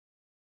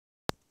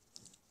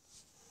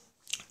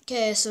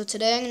Okay, so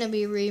today I'm going to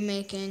be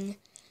remaking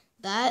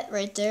that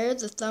right there,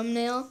 the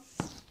thumbnail,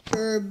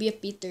 for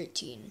BFB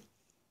 13.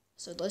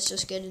 So let's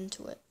just get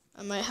into it.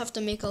 I might have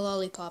to make a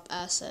lollipop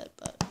asset,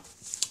 but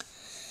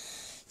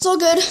it's all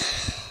good.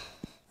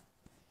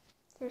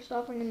 First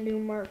off, I'm going to do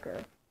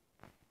marker.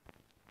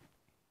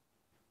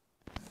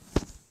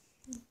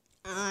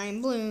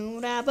 I'm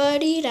blue,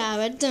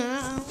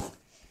 da-ba-dee-da-ba-da.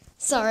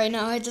 Sorry,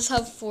 now I just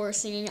have 4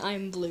 singing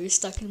I'm blue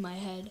stuck in my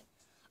head.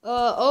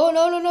 Oh,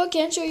 no,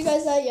 can't show you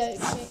guys that yet.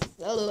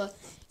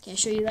 Can't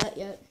show you that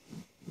yet.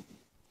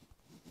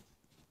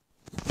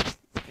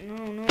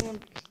 No,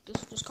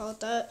 just call it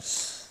that.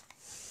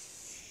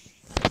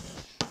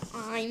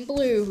 I'm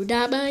blue,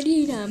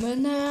 da-ba-dee-da-ba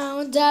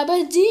now,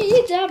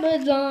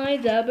 da-ba-dee-da-ba-die,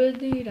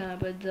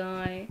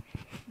 da-ba-dee-da-ba-die,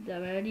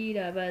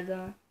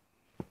 da-ba-dee-da-ba-die.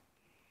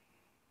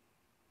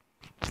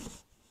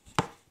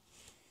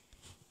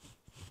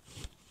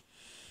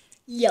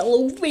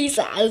 Yellow face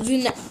as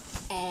an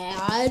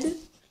ad.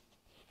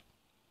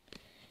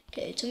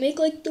 Okay, to make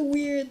like the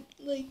weird,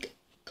 like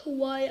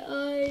kawaii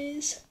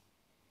eyes,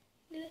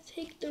 I'm gonna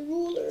take the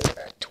ruler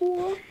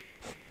tool.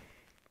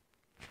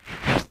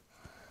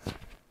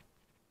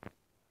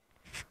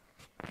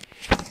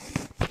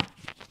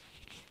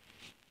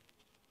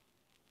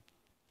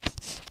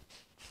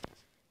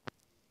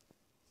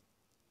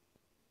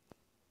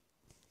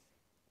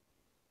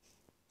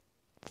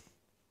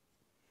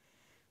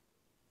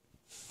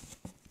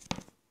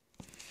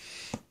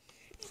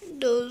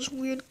 Those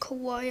weird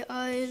kawaii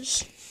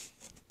eyes.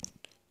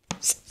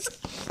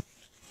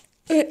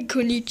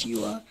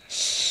 Konnichiwa.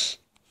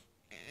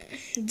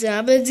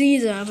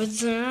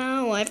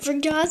 Dabba-dee-dabba-dow. I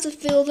forgot to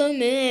fill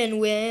them in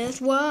with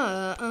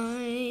white.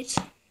 I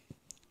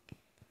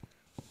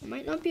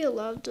might not be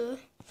allowed to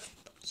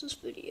post this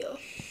video.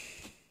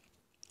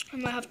 I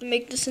might have to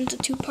make this into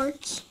 2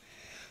 parts.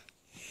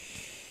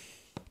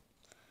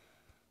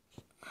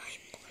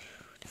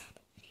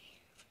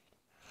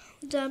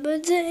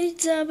 Dabba-dee,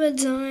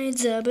 dabba-die,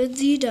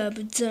 dabba-dee,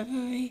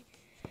 dabba-die.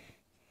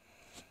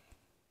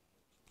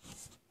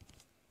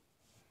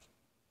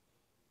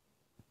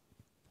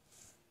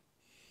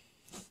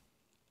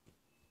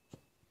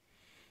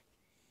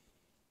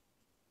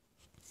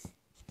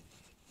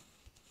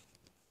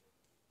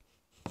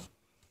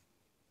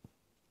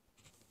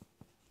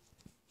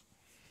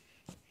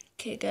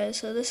 Okay guys,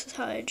 so this is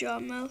how I draw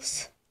a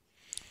mouse.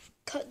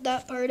 Cut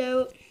that part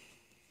out.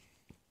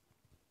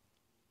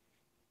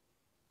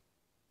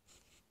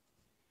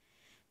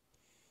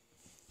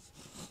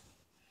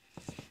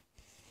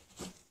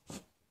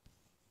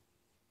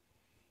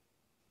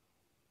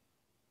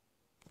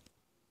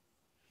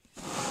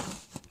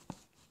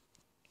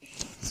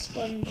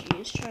 Spongy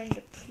is trying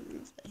to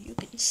prove that you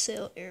can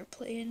sail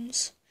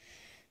airplanes.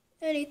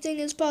 Anything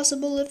is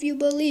possible if you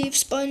believe,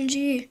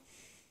 Spongy.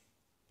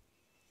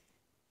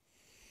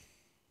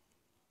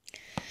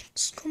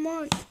 Just come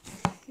on.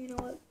 You know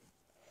what?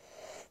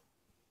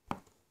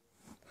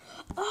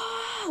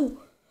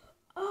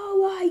 Oh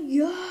my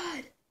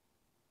god!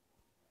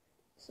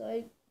 So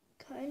I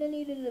kind of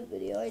needed a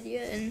video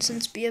idea, and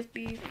since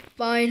BFB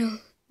Final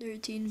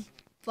 13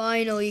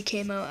 finally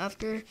came out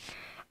after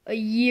a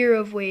year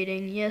of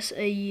waiting, yes,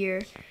 a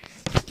year.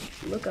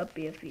 Look up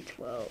BFB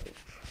 12.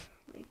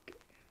 Like,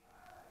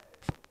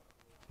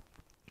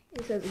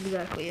 it says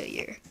exactly a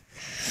year.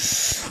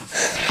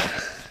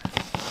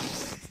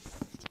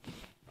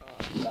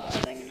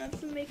 God, I'm gonna have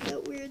to make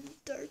that weird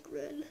dark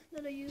red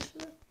that I use for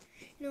that.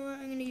 You know what?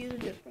 I'm gonna use a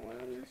different one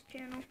on this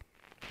channel.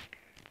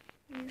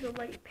 Use a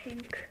light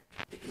pink.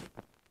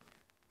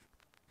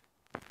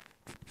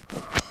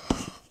 Oh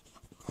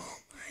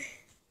my.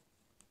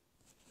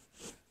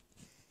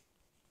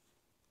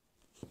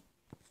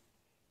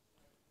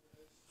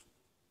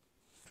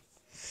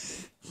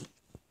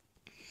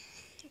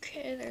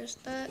 Okay, there's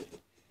that.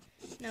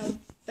 Now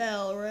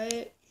bell,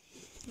 right?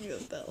 You go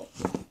bell.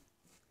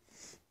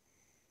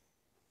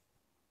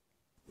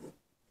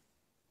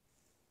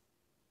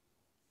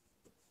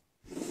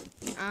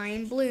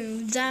 I'm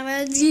blue,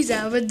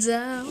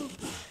 dabba-dee-dabba-dow.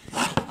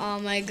 Oh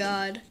my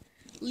god.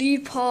 Lee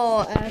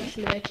Paul,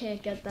 actually, I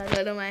can't get that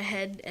out of my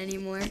head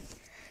anymore.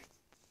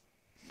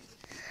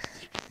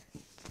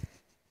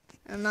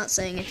 I'm not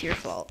saying it's your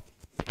fault.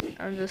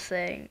 I'm just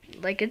saying,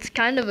 like, it's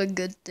kind of a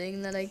good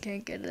thing that I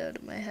can't get it out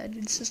of my head.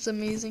 It's just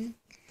amazing.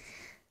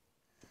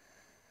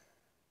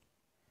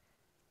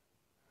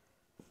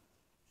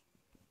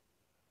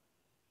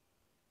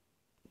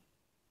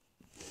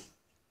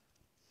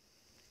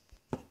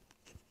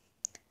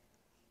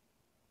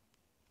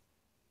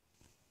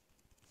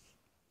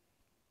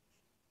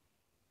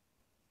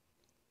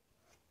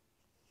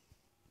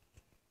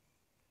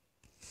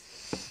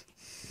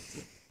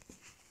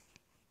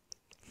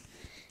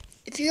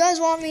 If you guys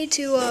want me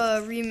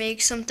to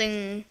remake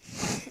something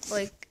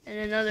like in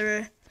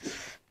another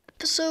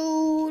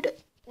episode,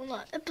 well,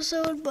 not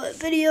episode, but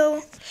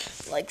video,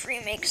 like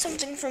remake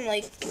something from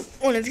like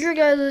one of your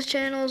guys'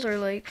 channels or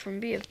like from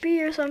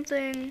BFB or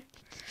something,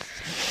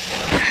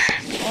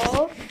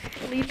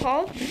 Lee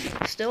Paul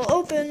still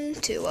open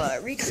to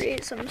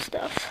recreate some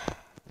stuff.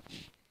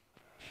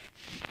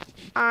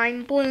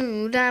 I'm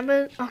blue,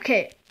 diamond.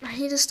 Okay, I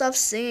need to stop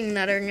singing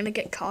that or I'm gonna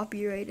get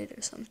copyrighted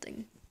or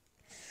something.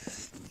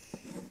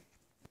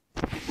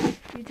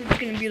 YouTube's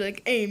gonna be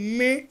like, hey,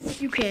 meh,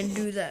 you can't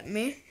do that,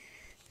 meh.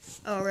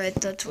 Alright,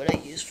 that's what I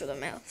use for the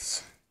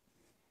mouths.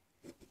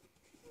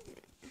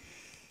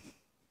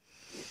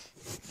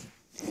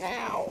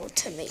 Now,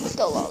 to make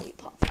the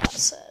lollipop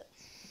asset.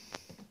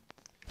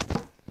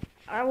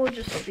 I will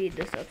just speed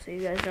this up so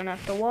you guys don't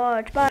have to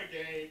watch. Bye.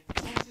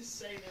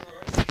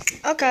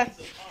 Okay.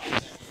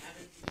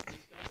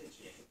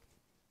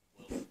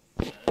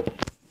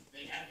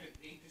 They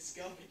haven't been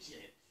discovered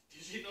yet.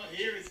 Did you not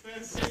hear his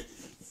first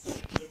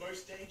sentence? The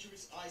most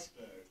dangerous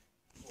iceberg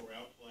for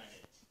our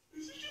planet.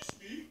 Is it just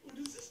me, or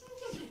does this look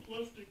like a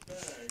plastic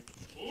bag?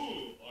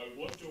 Oh, I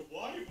wonder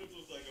why it would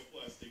look like a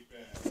plastic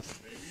bag.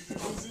 Maybe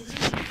because it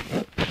is.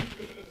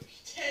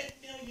 10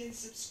 million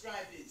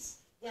subscribers.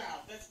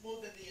 Wow, that's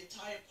more than the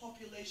entire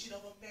population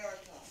of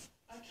America.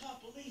 I can't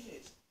believe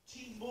it.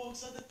 Teen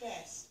Morgs are the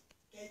best.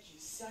 Thank you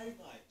so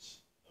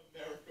much.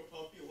 America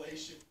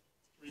population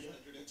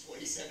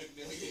 327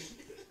 million.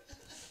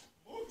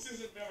 Morgs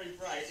isn't very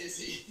bright, is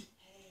he?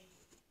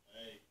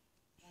 Hey,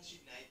 how's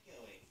your night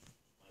going?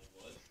 My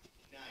what?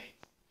 Night.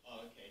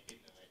 Oh, okay,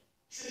 good night.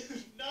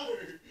 No!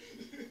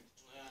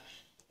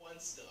 1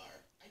 star.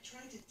 I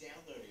tried to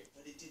download it,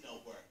 but it did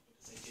not work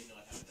because I did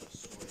not have enough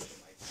storage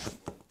on my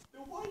tablet.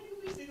 Then why are you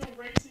leaving a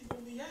rating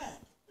on the app?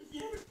 If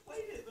you haven't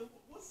played it, then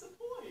what's the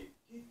point?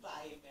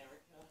 Goodbye,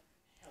 America.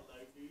 Hello,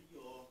 New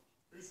York.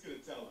 Who's gonna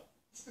tell her?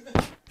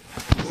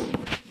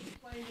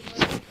 Playing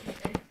emergency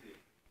exit.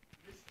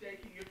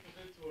 Mistaking it for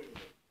the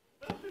toilet.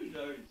 Well, who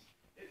knows?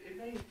 It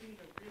may have been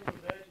a real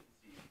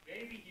emergency.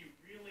 Maybe he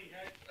really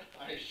had...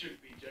 I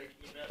shouldn't be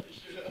joking about this,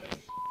 should I?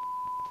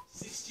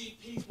 16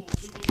 people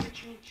who were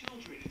literal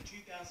children in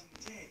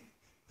 2010.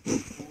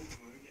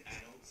 Full-grown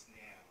adults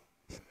now.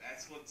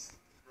 That's what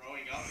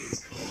growing up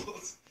is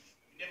called.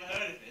 I've never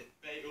heard of it.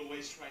 They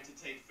always try to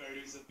take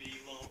photos of me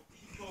long.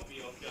 He caught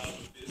me off guard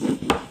with this. He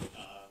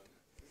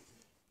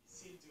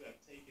seemed to have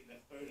taken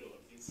that photo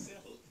of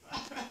himself.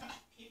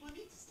 People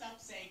need to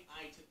stop saying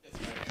I took the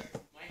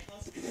photo. My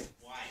husband is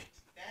white.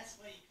 That's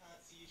why you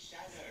can't see his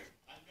shadow.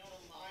 I'm not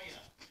a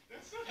liar.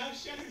 That's not how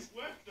shadows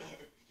work,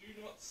 though. Do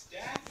not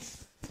stack.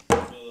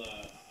 Well,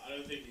 I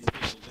don't think these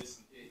people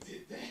listened here,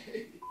 did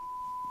they?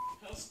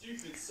 How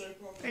stupid soap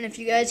opera. And if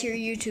you guys hear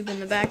YouTube in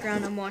the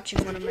background, I'm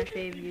watching one of my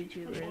favorite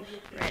YouTubers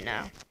right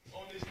now.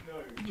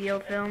 Geo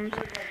Films.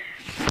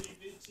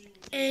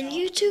 And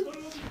YouTube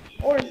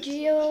or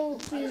Geo,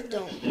 please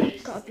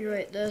don't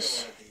copyright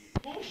this.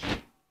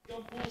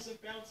 Gumballs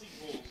and bouncing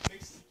balls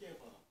mixed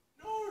together.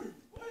 No!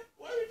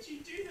 Why would you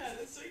do that?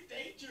 That's so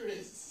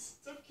dangerous.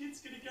 Some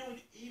kid's gonna go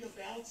and eat a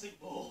bouncing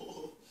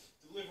ball.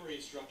 Delivery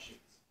instructions.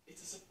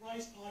 It's a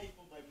surprise party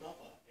for my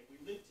mother, and we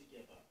live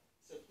together.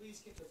 So please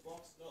can the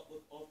box not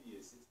look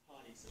obvious, it's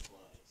party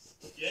supplies.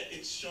 Yet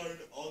it's shown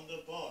on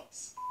the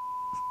box.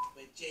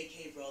 When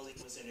J.K. Rowling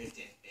was on her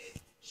deathbed,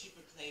 she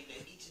proclaimed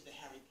that each of the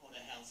Harry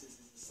Potter houses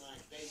is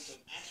designed based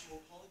on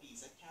actual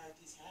qualities that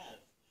characters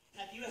have.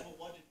 Have you ever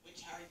wondered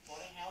which Harry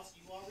Potter house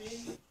you are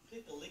in?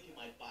 Click the link in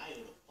my bio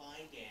to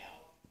find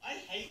out. I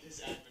hate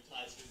this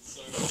advertisement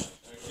so much,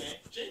 okay?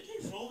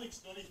 J.K.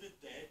 Rowling's not even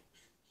dead.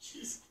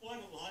 She's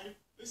quite alive.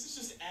 This is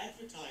just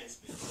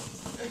advertisement.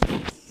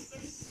 So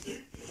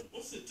stupid.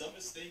 What's the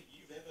dumbest thing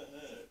you've ever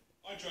heard?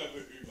 I drive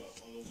an Uber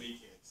on the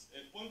weekends,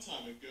 and one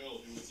time a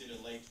girl who was in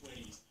her late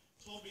 20s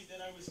told me that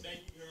I was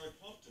making her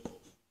uncomfortable.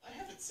 I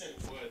haven't said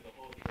a word the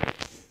whole trip,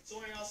 so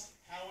I asked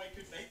how I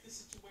could make the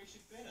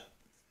situation better.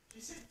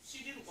 She said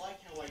she didn't like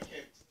how I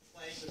kept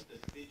playing with the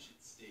fidget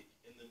stick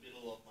in the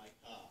middle of my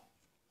car.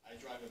 I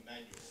drive a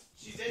manual.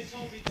 She then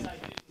told me that I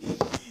didn't need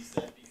to use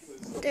that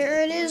because...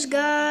 There it is,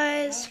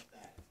 guys.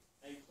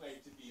 They claim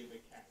to be a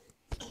mechanic.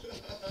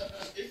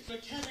 If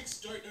mechanics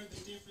don't know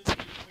the difference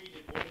between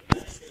an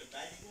automatic and a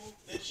manual,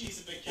 then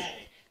she's a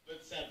mechanic.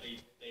 But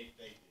sadly, they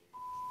do.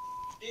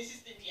 This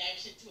is the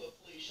reaction to a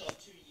flu shot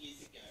 2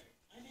 years ago.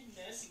 I'm in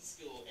nursing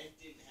school and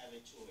didn't have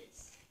a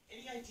choice.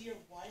 Any idea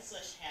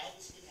why/how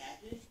this would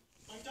happen?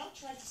 My doc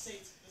tried to say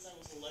it's because I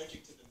was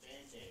allergic to the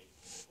Band-Aid,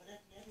 but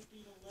I've never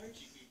been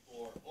allergic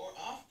before or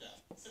after,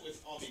 so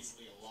it's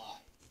obviously a lie.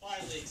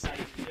 Finally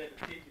excited to share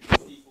the opinions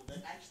of people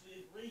that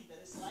actually agree that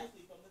it's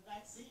likely from the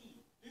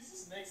vaccine. This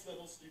is next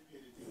level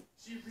stupidity.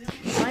 She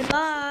really...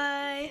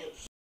 Bye-bye.